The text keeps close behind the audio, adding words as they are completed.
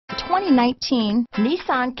2019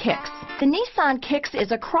 Nissan Kicks. The Nissan Kicks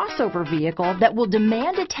is a crossover vehicle that will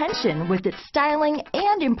demand attention with its styling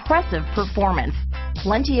and impressive performance.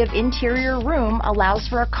 Plenty of interior room allows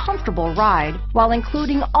for a comfortable ride while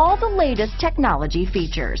including all the latest technology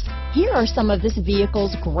features. Here are some of this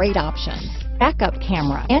vehicle's great options: backup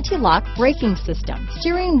camera, anti-lock braking system,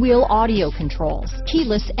 steering wheel audio controls,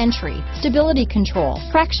 keyless entry, stability control,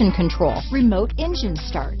 traction control, remote engine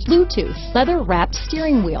start, Bluetooth, leather-wrapped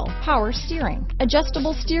steering wheel, power steering,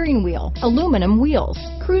 adjustable steering wheel, aluminum wheels,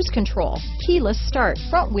 cruise control, keyless start,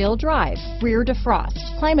 front-wheel drive, rear defrost,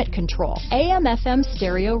 climate control, AM/FM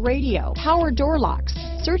stereo radio, power door locks.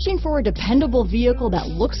 Searching for a dependable vehicle that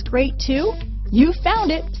looks great too? You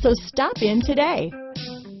found it, so stop in today.